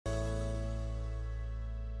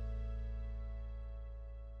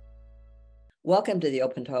Welcome to the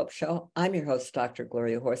Open to Hope Show. I'm your host, Dr.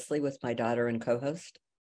 Gloria Horsley, with my daughter and co-host,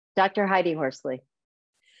 Dr. Heidi Horsley.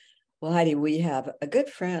 Well, Heidi, we have a good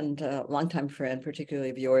friend, a longtime friend, particularly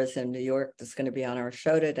of yours in New York, that's going to be on our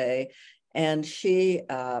show today. And she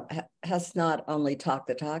has not only talked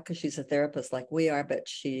the talk because she's a therapist like we are, but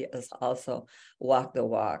she has also walked the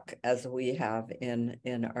walk as we have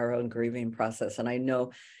in our own grieving process. And I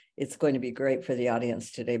know it's going to be great for the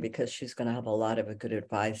audience today because she's going to have a lot of good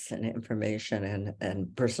advice and information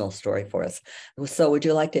and personal story for us. So would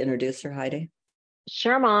you like to introduce her, Heidi?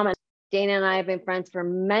 Sure, Mom. Dana and I have been friends for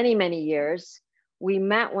many, many years. We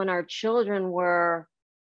met when our children were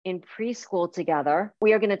in preschool together.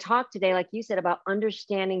 We are going to talk today, like you said, about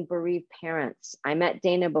understanding bereaved parents. I met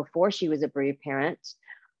Dana before she was a bereaved parent.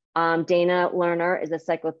 Dana Lerner is a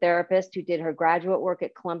psychotherapist who did her graduate work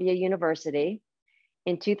at Columbia University.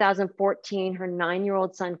 In 2014, her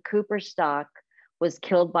 9-year-old son, Cooper Stock, was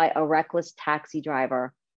killed by a reckless taxi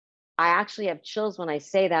driver. I actually have chills when I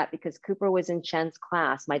say that because Cooper was in Chen's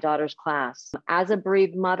class, my daughter's class. As a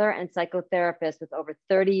bereaved mother and psychotherapist with over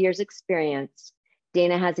 30 years experience,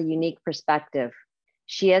 Dana has a unique perspective.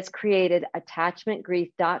 She has created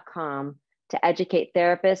attachmentgrief.com to educate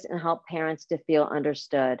therapists and help parents to feel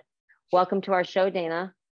understood. Welcome to our show,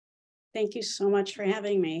 Dana. Thank you so much for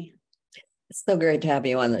having me. It's so great to have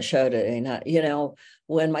you on the show today. You know,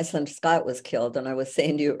 when my son Scott was killed, and I was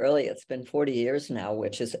saying to you earlier, it's been 40 years now,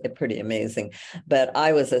 which is pretty amazing. But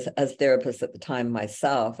I was a therapist at the time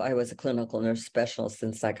myself. I was a clinical nurse specialist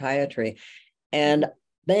in psychiatry. And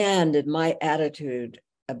man, did my attitude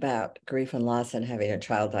about grief and loss and having a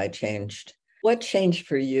child die changed. What changed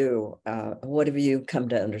for you? What have you come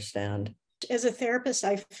to understand? As a therapist,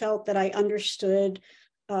 I felt that I understood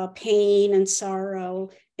pain and sorrow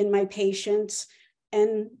in my patients.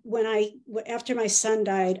 And after my son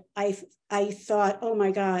died, I thought, oh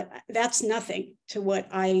my God, that's nothing to what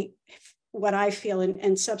I feel.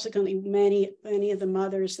 And subsequently, many of the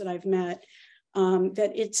mothers that I've met,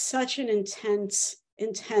 that it's such an intense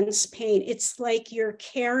pain. It's like you're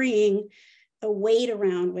carrying a weight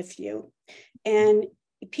around with you. And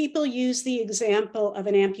people use the example of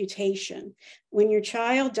an amputation. When your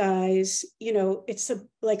child dies, you know, it's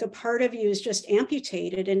like a part of you is just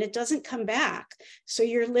amputated and it doesn't come back. So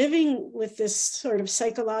you're living with this sort of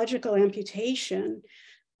psychological amputation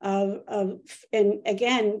and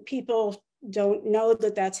again, people don't know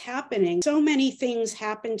that that's happening. So many things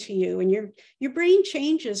happen to you and your brain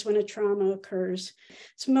changes when a trauma occurs.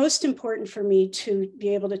 It's most important for me to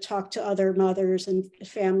be able to talk to other mothers and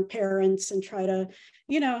parents and try to,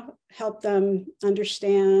 you know, help them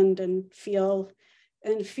understand and feel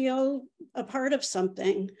a part of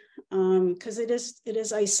something, because it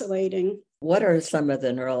is isolating. What are some of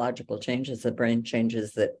the neurological changes, the brain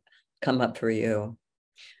changes that come up for you?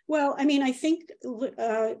 Well, I mean, I think,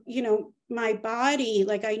 you know, my body,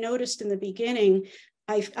 like I noticed in the beginning,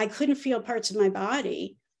 I couldn't feel parts of my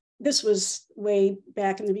body. This was way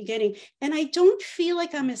back in the beginning. And I don't feel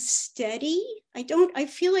like I'm as steady. I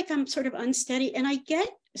feel like I'm sort of unsteady. And I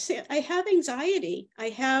have anxiety. I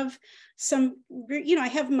have I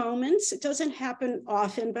have moments. It doesn't happen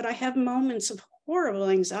often, but I have moments of horrible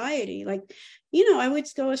anxiety. Like, you know, I would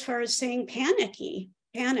go as far as saying panic.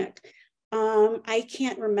 I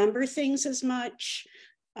can't remember things as much.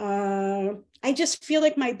 I just feel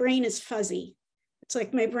like my brain is fuzzy. It's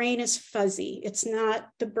like my brain is fuzzy. It's not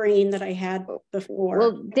the brain that I had before.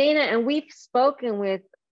 Well, Dana, and we've spoken with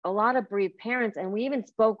a lot of bereaved parents, and we even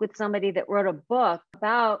spoke with somebody that wrote a book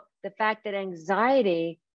about the fact that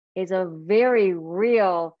anxiety is a very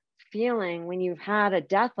real feeling when you've had a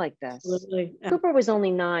death like this. Absolutely. Cooper was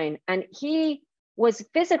only 9, and he was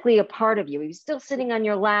physically a part of you. He was still sitting on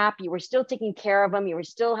your lap. You were still taking care of him. You were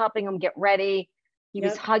still helping him get ready. He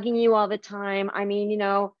was hugging you all the time. I mean, you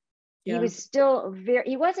know, he was still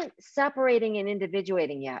he wasn't separating and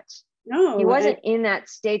individuating yet. No, he wasn't in that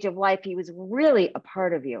stage of life. He was really a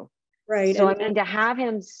part of you. Right. So, I mean, to have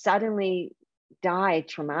him suddenly die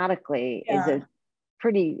traumatically is a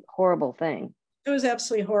pretty horrible thing. It was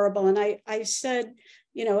absolutely horrible. And I said,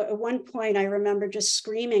 you know, at one point I remember just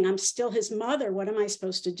screaming, I'm still his mother. What am I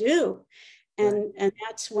supposed to do? And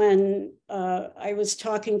that's when I was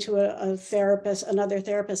talking to another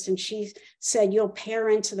therapist, and she said, you'll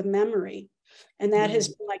parent the memory. And that has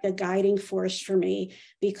been like a guiding force for me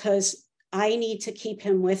because I need to keep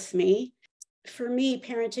him with me. For me,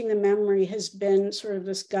 parenting the memory has been sort of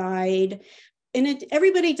this guide. And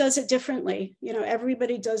everybody does it differently. You know,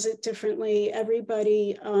 everybody does it differently.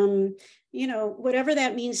 Everybody, you know, whatever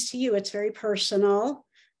that means to you, it's very personal.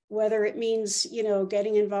 Whether it means, you know,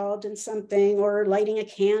 getting involved in something or lighting a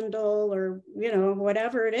candle or, you know,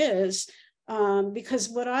 whatever it is, because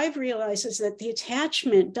what I've realized is that the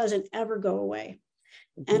attachment doesn't ever go away.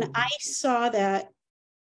 And I saw that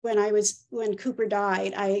when Cooper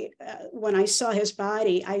died, when I saw his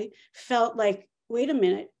body, I felt like, wait a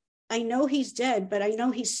minute, I know he's dead, but I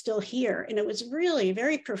know he's still here. And it was really a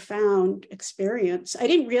very profound experience. I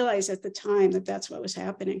didn't realize at the time that that's what was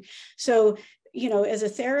happening. So, you know, as a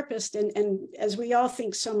therapist, and as we all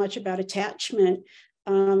think so much about attachment,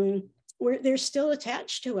 they're still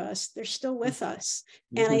attached to us. They're still with us.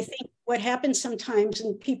 And I think what happens sometimes,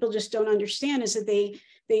 and people just don't understand, is that they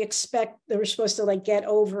expect they were supposed to like get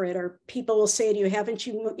over it, or people will say to you, haven't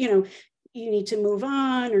you, you know, you need to move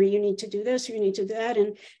on, or you need to do this, or you need to do that.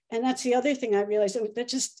 And that's the other thing I realized,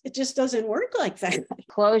 that it just doesn't work like that.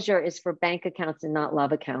 Closure is for bank accounts and not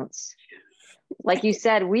love accounts. Like you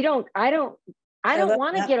said, I don't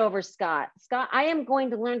want to get over Scott. I am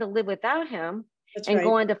going to learn to live without him. That's and right.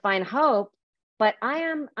 Going to find hope. But I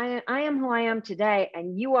am who I am today,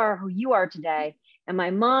 and you are who you are today. And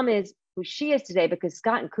my mom is who she is today because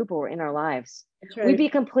Scott and Cooper were in our lives. Right. We'd be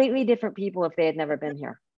completely different people if they had never been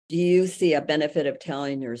here. Do you see a benefit of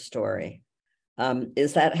telling your story?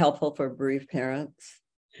 Is that helpful for bereaved parents?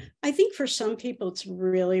 I think for some people it's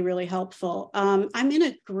really, really helpful. I'm in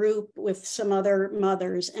a group with some other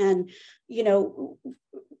mothers, and, you know,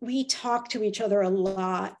 we talk to each other a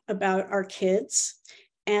lot about our kids.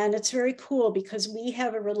 And it's very cool because we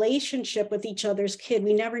have a relationship with each other's kid.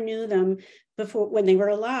 We never knew them before when they were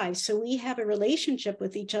alive. So we have a relationship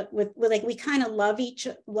with each other, with like we kind of love each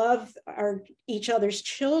other's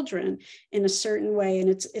children in a certain way. And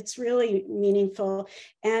it's really meaningful.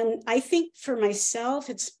 And I think for myself,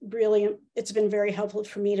 it's been very helpful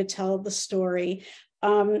for me to tell the story.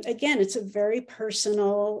 Again, it's a very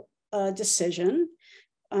personal decision.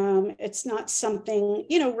 It's not something,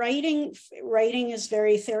 you know, writing is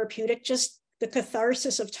very therapeutic, just the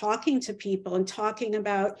catharsis of talking to people and talking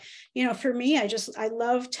about, you know, for me, I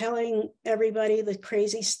love telling everybody the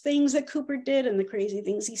crazy things that Cooper did and the crazy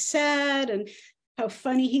things he said and how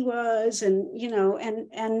funny he was. And, you know,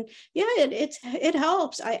 and yeah, it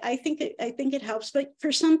helps. I think it helps, but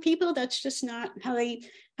for some people, that's just not how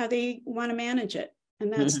they want to manage it.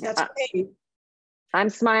 And that's okay. I'm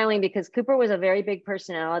smiling because Cooper was a very big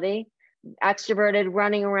personality, extroverted,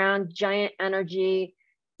 running around, giant energy.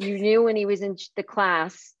 You knew when he was in the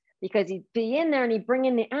class because he'd be in there and he'd bring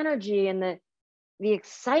in the energy and the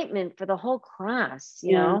excitement for the whole class,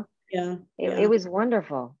 you know? Yeah. It was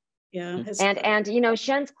wonderful. Yeah. And, you know,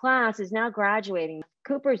 Shen's class is now graduating.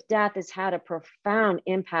 Cooper's death has had a profound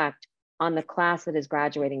impact on the class that is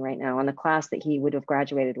graduating right now, on the class that he would have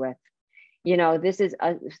graduated with. You know, this is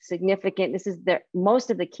a significant, most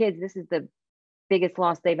of the kids, this is the biggest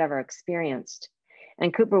loss they've ever experienced.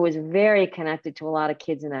 And Cooper was very connected to a lot of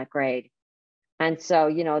kids in that grade. And so,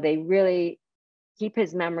 you know, they really keep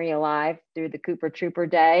his memory alive through the Cooper Trooper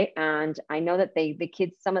Day. And I know that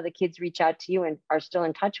some of the kids reach out to you and are still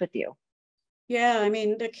in touch with you. Yeah, I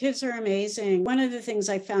mean, the kids are amazing. One of the things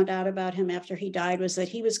I found out about him after he died was that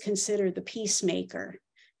he was considered the peacemaker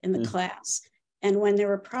in the class. And when there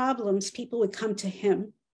were problems, people would come to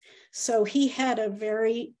him. So he had a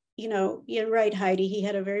very, you know, you're right, Heidi, he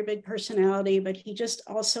had a very big personality, but he just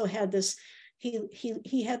also had this,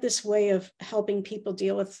 he had this way of helping people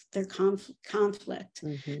deal with their conflict.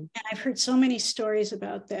 And I've heard so many stories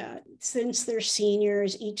about that. Since they're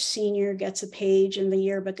seniors, each senior gets a page in the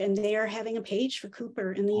yearbook, and they are having a page for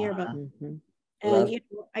Cooper in the yearbook. And you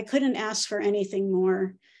know, I couldn't ask for anything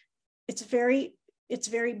more. It's very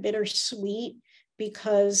bittersweet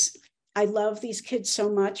because I love these kids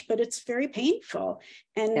so much, but it's very painful.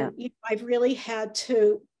 And you know, I've really had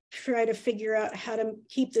to try to figure out how to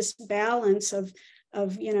keep this balance of,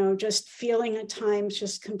 you know, just feeling at times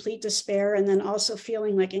just complete despair, and then also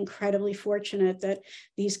feeling like incredibly fortunate that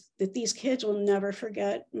these kids will never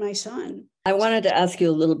forget my son. I wanted to ask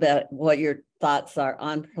you a little bit what your thoughts are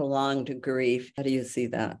on prolonged grief. How do you see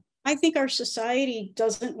that? I think our society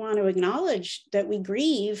doesn't want to acknowledge that we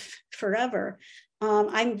grieve forever.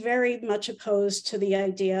 I'm very much opposed to the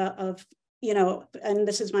idea of, you know, and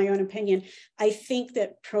this is my own opinion, I think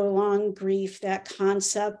that prolonged grief, that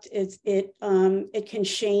concept, it can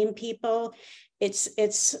shame people.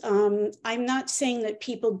 I'm not saying that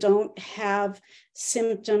people don't have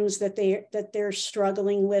symptoms that they're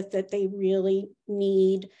struggling with, that they really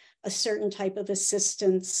need a certain type of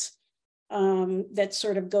assistance that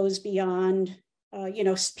sort of goes beyond, you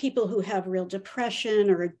know, people who have real depression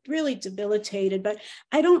or are really debilitated. But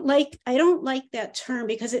I don't like that term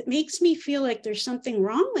because it makes me feel like there's something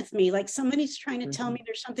wrong with me, like somebody's trying to tell me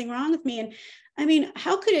there's something wrong with me. And I mean,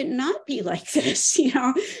 how could it not be like this? You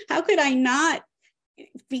know, how could I not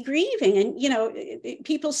be grieving. And,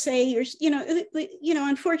 people say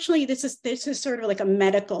unfortunately, this is sort of like a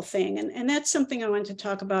medical thing. And that's something I want to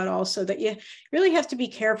talk about also, that you really have to be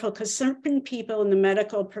careful, because certain people in the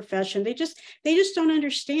medical profession, they just don't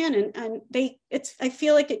understand. And I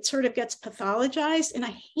feel like it sort of gets pathologized. And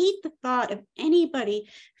I hate the thought of anybody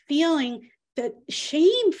feeling that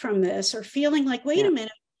shame from this, or feeling like, wait a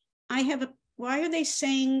minute, why are they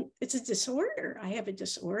saying it's a disorder? I have a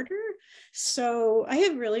disorder. So I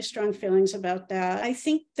have really strong feelings about that. I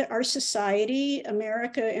think that our society,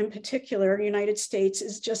 America in particular, United States,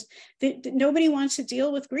 is just, nobody wants to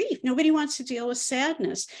deal with grief. Nobody wants to deal with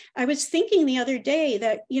sadness. I was thinking the other day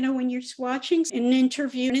that, when you're watching an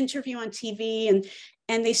interview on TV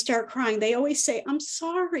and they start crying, they always say, I'm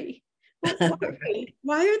sorry. Well,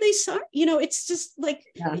 why are they sorry? It's just like,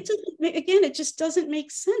 it just doesn't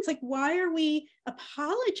make sense. Like, why are we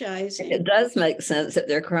apologizing? It does make sense that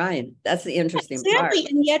they're crying. That's the interesting part.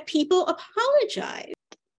 And yet people apologize.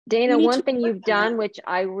 Dana, one thing you've done, which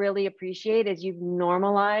I really appreciate, is you've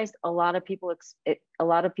normalized a lot of people's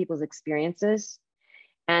experiences,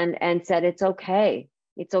 and said it's okay.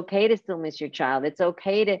 It's okay to still miss your child. It's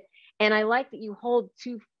okay to, and I like that you hold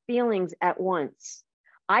two feelings at once.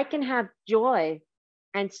 I can have joy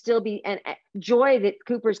and still be, and joy that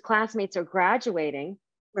Cooper's classmates are graduating,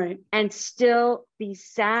 right, and still be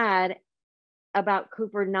sad about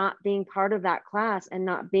Cooper not being part of that class and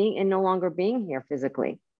no longer being here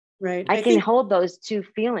physically. Right. I can hold those two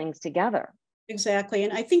feelings together. Exactly.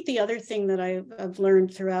 And I think the other thing that I've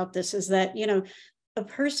learned throughout this is that, a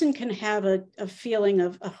person can have a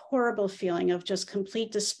horrible feeling of just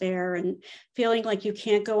complete despair and feeling like you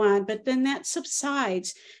can't go on, but then that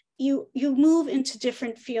subsides. You move into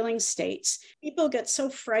different feeling states. People get so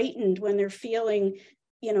frightened when they're feeling,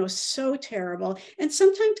 so terrible. And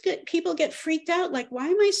sometimes people get freaked out, like, why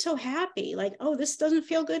am I so happy? Like, oh, this doesn't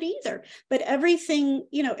feel good either. But everything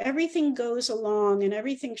goes along and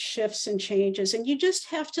everything shifts and changes. And you just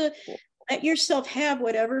have to let yourself have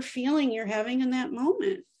whatever feeling you're having in that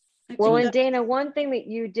moment. Well, and Dana, one thing that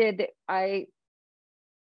you did that I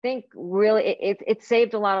think really it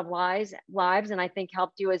saved a lot of lives, and I think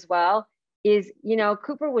helped you as well, is,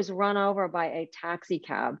 Cooper was run over by a taxi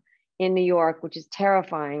cab in New York, which is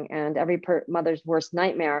terrifying and every mother's worst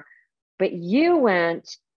nightmare. But you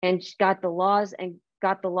went and got the laws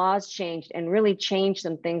changed, and really changed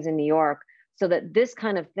some things in New York so that this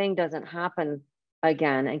kind of thing doesn't happen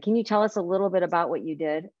again. And can you tell us a little bit about what you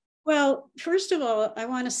did? Well, first of all, I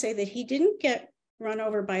want to say that he didn't get run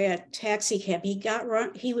over by a taxi cab.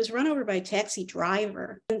 He was run over by a taxi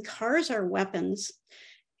driver. And cars are weapons.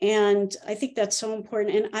 And I think that's so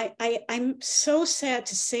important. And I'm so sad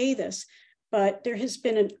to say this, but there has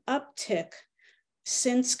been an uptick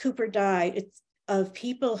since Cooper died of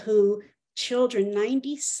people children,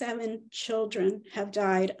 97 children have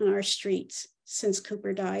died on our streets since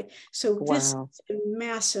Cooper died. So wow. This is a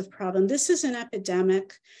massive problem. This is an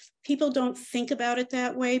epidemic. People don't think about it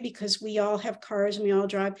that way because we all have cars and we all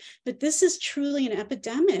drive, but this is truly an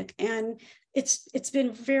epidemic. And it's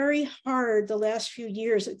been very hard the last few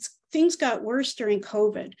years. Things got worse during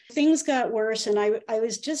COVID. Things got worse. And I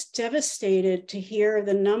was just devastated to hear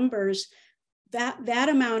the numbers, that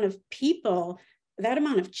amount of people, that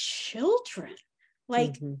amount of children,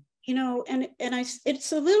 like,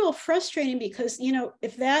 it's a little frustrating because,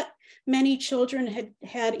 if that many children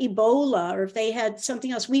had Ebola, or if they had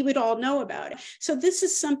something else, we would all know about it. So this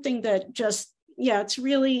is something that just, it's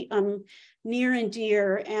really near and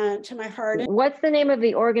dear and to my heart. What's the name of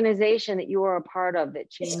the organization that you were a part of that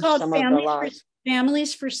changed some of the laws?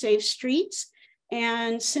 Families for Safe Streets.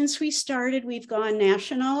 And since we started, we've gone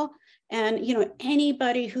national. And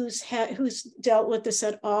anybody who's dealt with this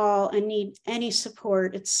at all and need any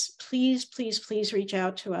support, it's please reach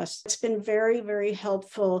out to us. It's been very, very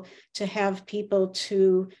helpful to have people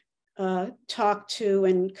to talk to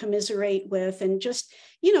and commiserate with, and just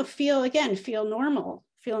feel normal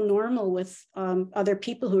with other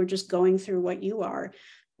people who are just going through what you are.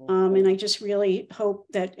 And I just really hope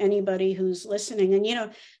that anybody who's listening,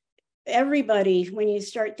 and everybody, when you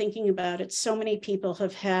start thinking about it, so many people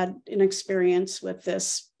have had an experience with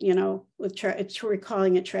this, we're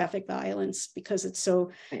calling it traffic violence because it's so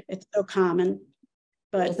common.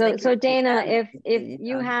 But so Dana, if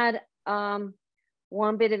you had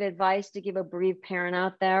one bit of advice to give a bereaved parent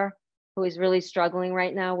out there who is really struggling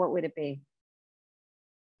right now, what would it be?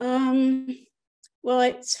 Well,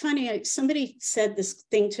 it's funny. Somebody said this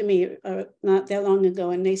thing to me not that long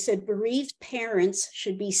ago, and they said bereaved parents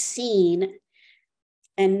should be seen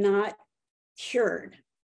and not cured.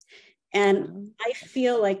 And I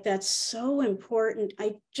feel like that's so important.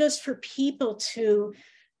 Just for people to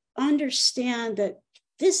understand that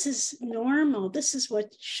this is normal, this is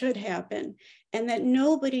what should happen, and that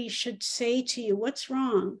nobody should say to you, what's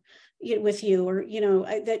wrong with you, or,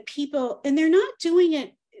 that people, and they're not doing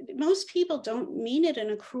it. Most people don't mean it in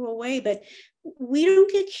a cruel way, but we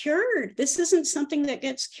don't get cured. This isn't something that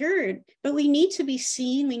gets cured, but we need to be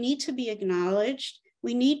seen. We need to be acknowledged.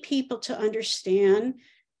 We need people to understand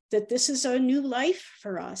that this is a new life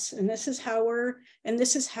for us, and this is how we're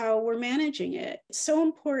managing it. It's so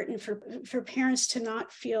important for parents to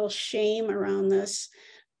not feel shame around this.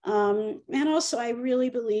 And also, I really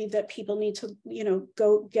believe that people need to,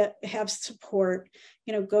 have support,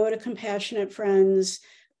 go to compassionate friends,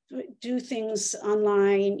 do things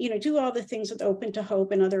online, do all the things with Open to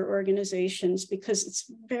Hope and other organizations, because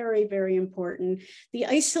it's very, very important. The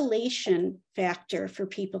isolation factor for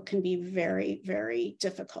people can be very, very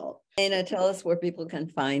difficult. Dana, tell us where people can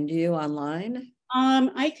find you online.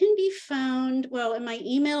 I can be found, and my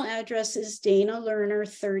email address is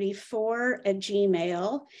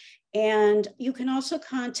danalerner34@gmail. And you can also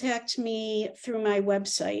contact me through my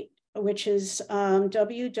website, which is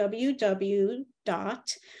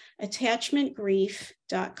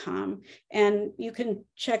www.attachmentgrief.com. And you can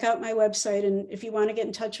check out my website. And if you want to get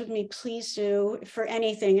in touch with me, please do, for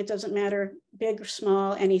anything. It doesn't matter, big or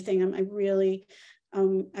small, anything. I really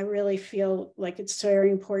feel like it's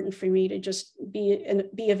very important for me to just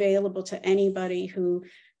be available to anybody who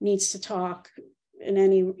needs to talk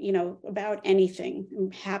about anything.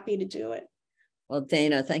 I'm happy to do it. Well,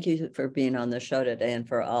 Dana, thank you for being on the show today and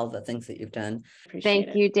for all the things that you've done.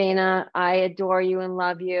 Thank you, Dana. I adore you and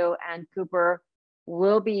love you. And Cooper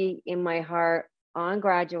will be in my heart on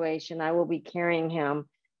graduation. I will be carrying him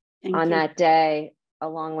on that day,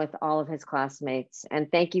 along with all of his classmates.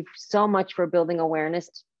 And thank you so much for building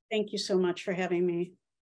awareness. Thank you so much for having me.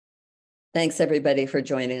 Thanks, everybody, for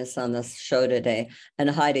joining us on this show today. And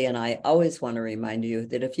Heidi and I always want to remind you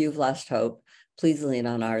that if you've lost hope, please lean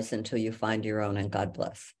on ours until you find your own, and God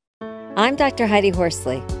bless. I'm Dr. Heidi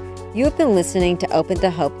Horsley. You have been listening to Open to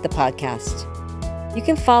Hope, the podcast. You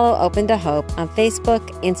can follow Open to Hope on Facebook,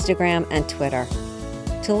 Instagram, and Twitter.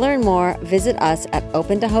 To learn more, visit us at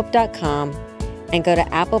opentohope.com and go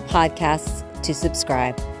to Apple Podcasts to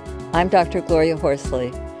subscribe. I'm Dr. Gloria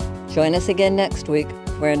Horsley. Join us again next week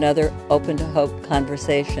for another Open to Hope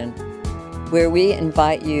conversation, where we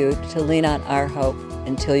invite you to lean on our hope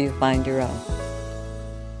until you find your own.